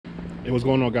Hey, what's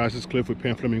going on, guys? It's Cliff with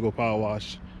Flamingo Power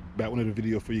Wash. Back with another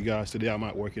video for you guys. Today I'm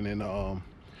out working in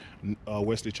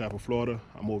Wesley Chapel, Florida.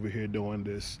 I'm over here doing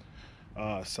this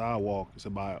sidewalk. It's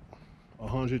about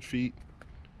 100 feet,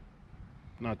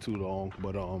 not too long,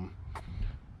 but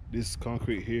this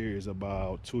concrete here is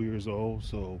about 2 years old,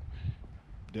 so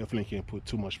definitely can't put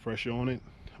too much pressure on it.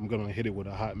 I'm gonna hit it with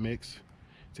a hot mix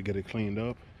to get it cleaned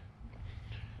up.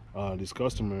 This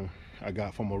customer I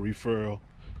got from a referral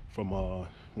from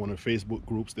one of the Facebook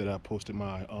groups that I posted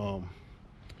my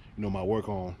my work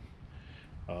on.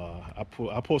 I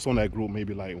post on that group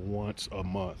maybe like once a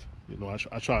month.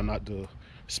 I try not to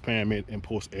spam it and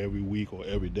post every week or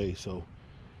every day. So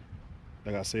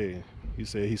like I said, he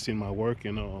said he's seen my work,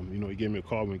 and he gave me a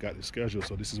call when we got the schedule.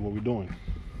 So this is what we're doing.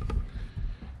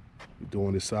 We're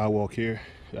doing this sidewalk here.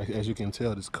 As you can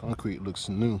tell, this concrete looks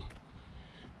new.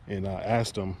 And I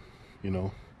asked him,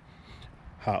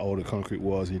 how old the concrete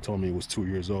was, and he told me it was 2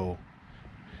 years old.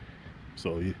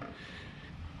 So it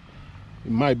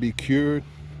might be cured,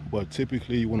 but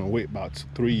typically you want to wait about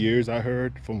 3 years. I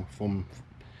heard from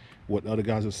what other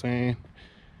guys are saying.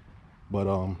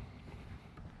 But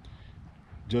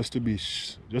just to be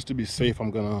safe,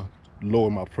 I'm gonna lower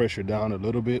my pressure down a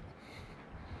little bit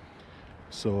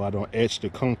so I don't etch the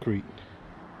concrete.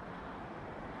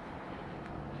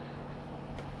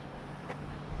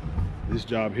 This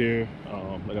job here,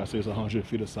 like I said, it's 100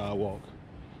 feet of sidewalk.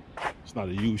 It's not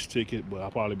a huge ticket, but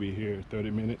I'll probably be here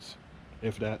 30 minutes,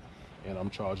 if that. And I'm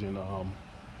charging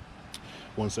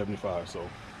 $175. So,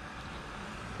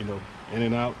 in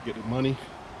and out, get the money,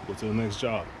 go to the next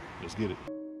job. Let's get it.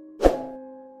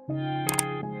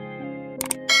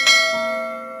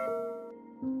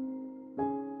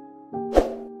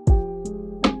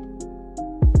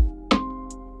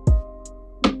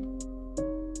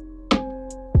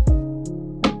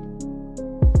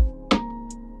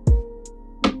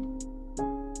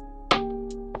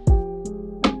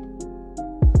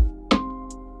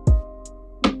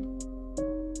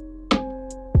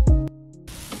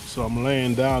 So I'm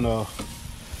laying down a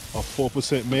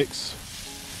 4% mix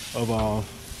of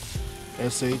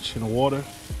SH in the water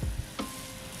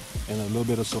and a little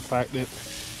bit of surfactant.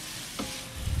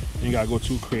 You ain't gotta go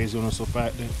too crazy on the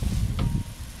surfactant.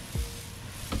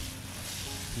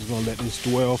 Just gonna let this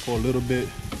dwell for a little bit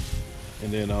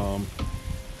and then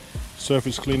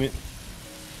surface clean it.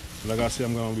 Like I said,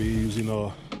 I'm gonna be using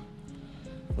I'm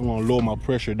gonna lower my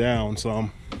pressure down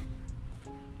some.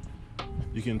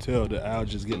 You can tell the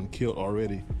algae is getting killed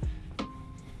already.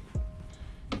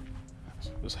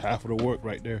 That's half of the work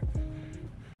right there.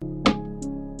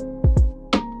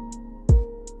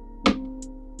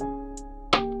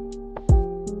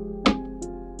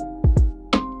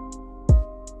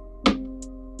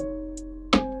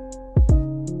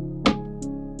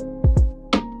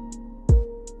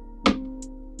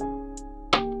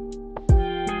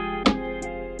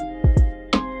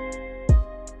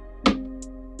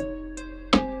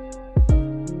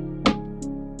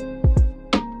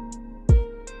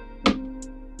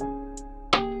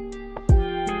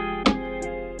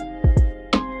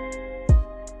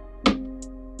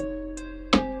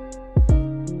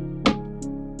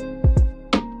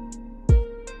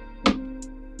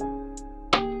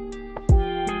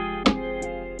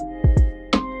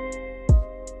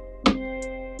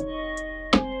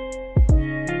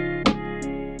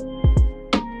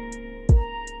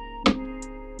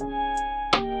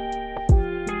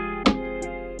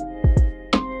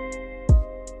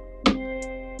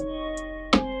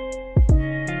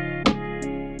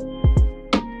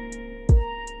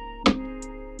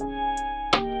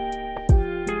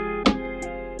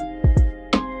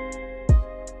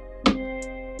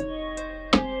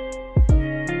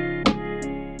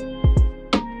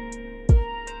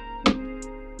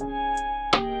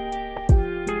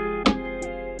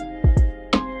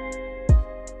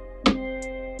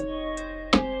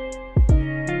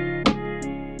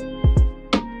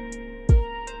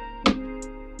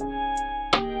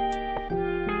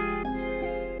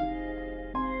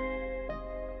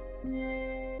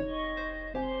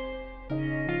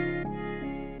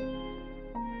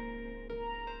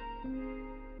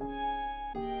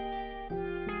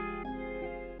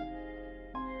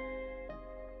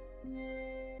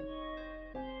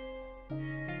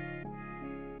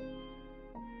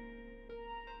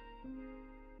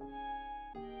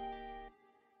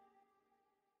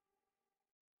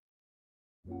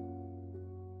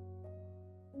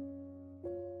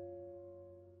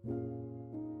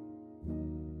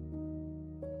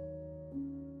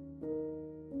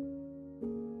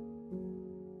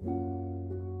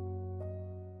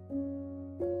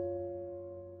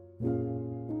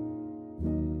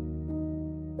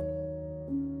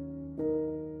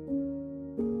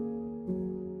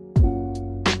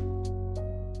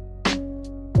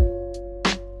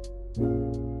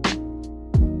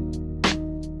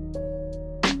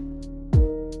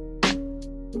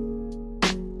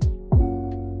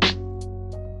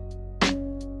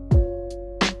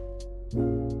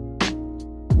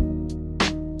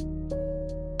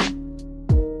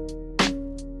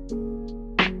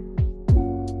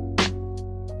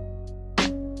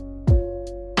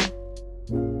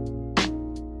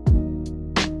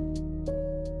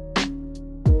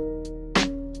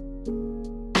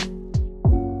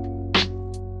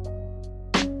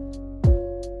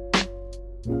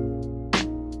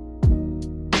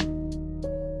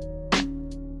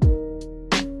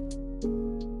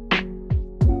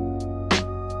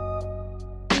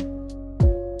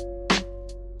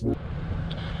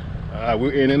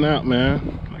 We're in and out,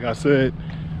 man. Like I said,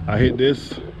 I hit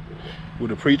this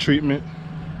with a pre-treatment,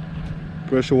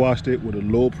 pressure washed it with a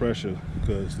low pressure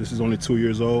because this is only 2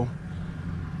 years old,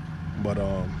 but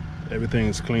everything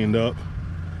is cleaned up.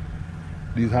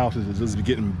 These houses are just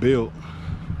getting built.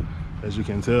 As you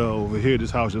can tell over here, this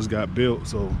house just got built,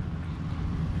 so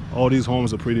all these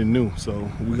homes are pretty new, so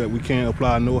we can't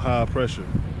apply no high pressure.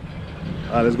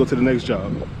 All right, let's go to the next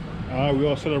job. All right, we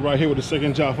all set up right here with the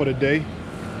second job for the day.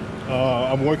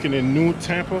 I'm working in New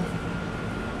Tampa.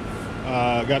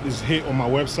 I got this hit on my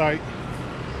website,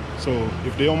 so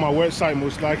if they're on my website,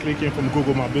 most likely it came from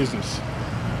Google My Business.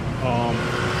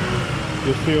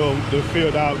 They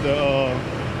filled out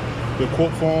the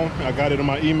quote form. I got it in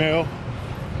my email,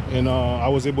 and I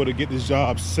was able to get this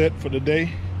job set for the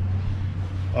day.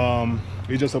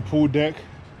 It's just a pool deck,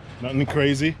 nothing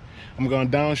crazy. I'm gonna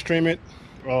downstream it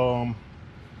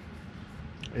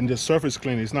and just surface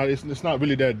clean it. It's not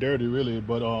really that dirty, really,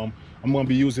 but I'm gonna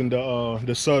be using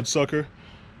the Sud Sucker.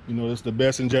 You know, it's the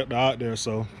best injector out there,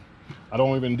 so I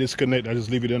don't even disconnect. I just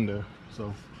leave it in there.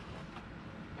 So.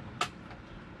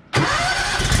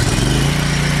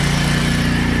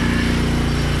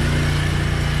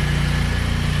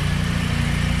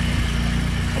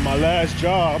 On my last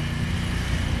job,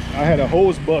 I had a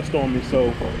hose bust on me,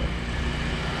 so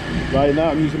right now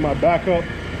I'm using my backup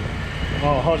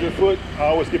 100 foot. I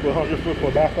always keep 100 foot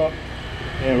for backup,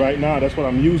 and right now that's what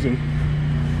I'm using.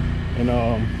 And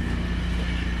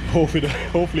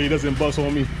hopefully it doesn't bust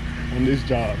on me on this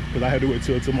job, because I had to wait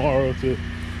till tomorrow to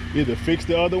either fix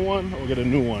the other one or get a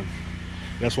new one.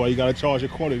 That's why you gotta charge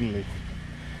accordingly.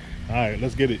 All right,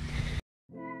 let's get it.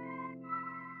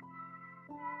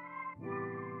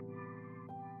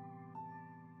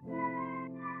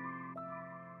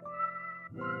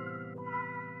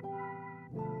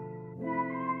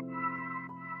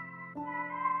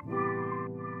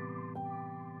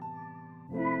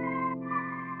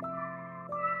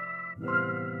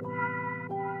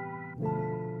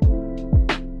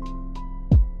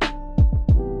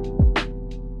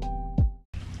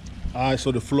 All right,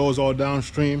 so the floor is all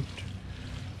downstream.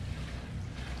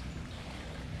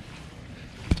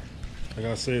 Like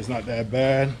I said, it's not that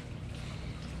bad,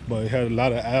 but it had a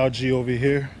lot of algae over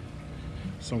here,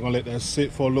 so I'm gonna let that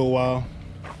sit for a little while.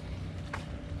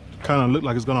 Kind of look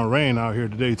like it's gonna rain out here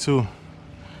today too.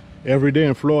 Every day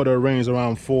in Florida it rains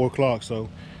around 4 o'clock, so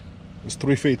it's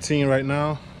 3:15 right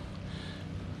now.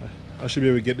 I should be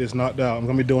able to get this knocked out. I'm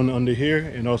gonna be doing it under here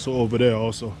and also over there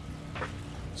also.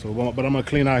 So, but I'm gonna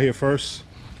clean out here first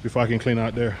before I can clean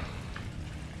out there.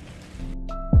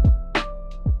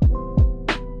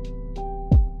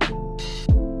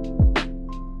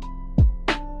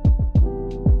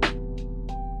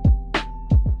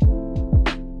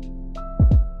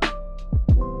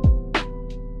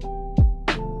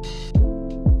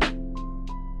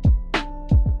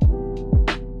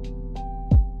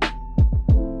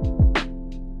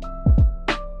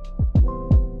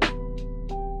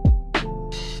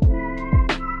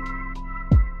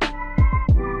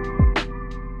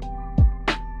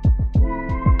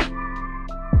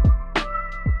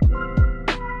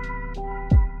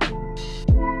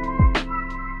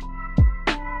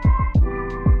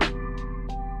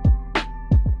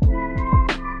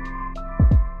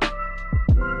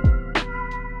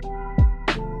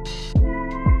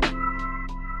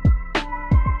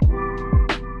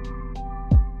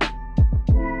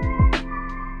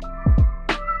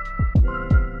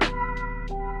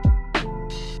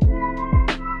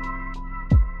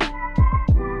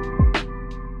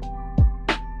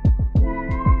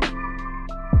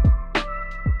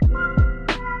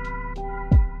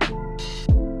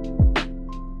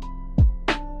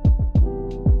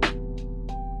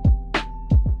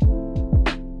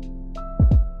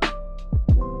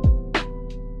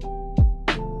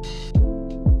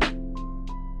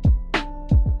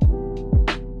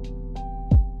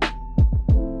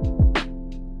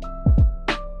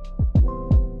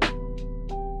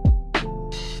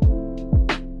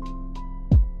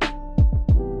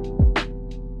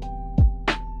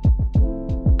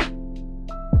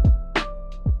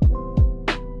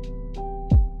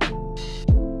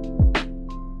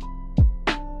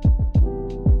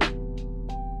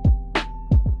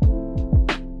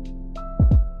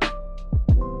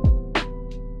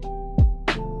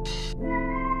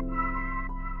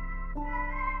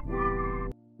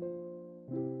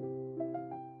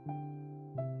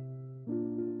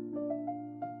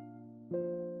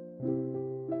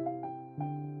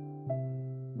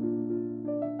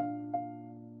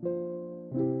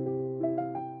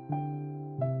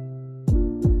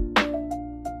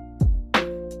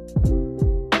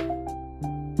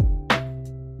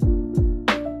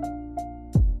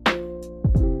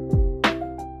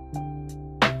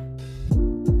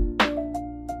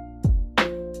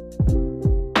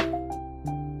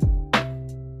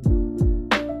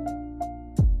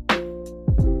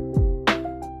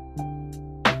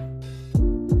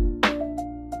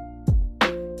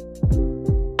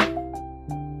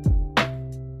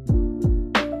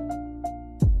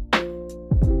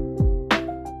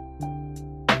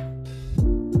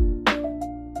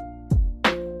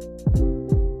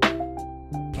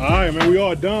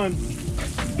 all done.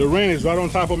 The rain is right on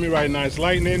top of me right now. It's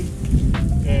lightning,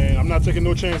 and I'm not taking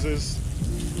no chances.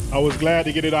 I was glad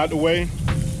to get it out the way.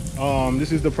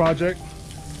 This is the project.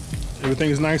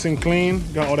 Everything is nice and clean.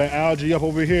 Got all that algae up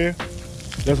over here.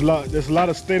 There's a lot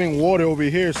of standing water over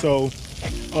here, so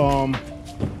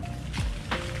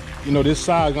you know, this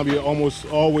side is gonna be almost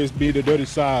always be the dirty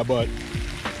side, but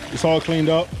it's all cleaned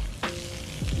up.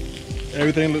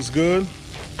 Everything looks good.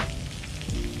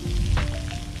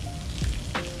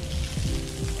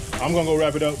 I'm gonna go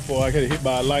wrap it up before I get hit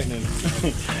by lightning.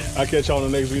 I'll catch y'all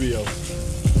in the next video.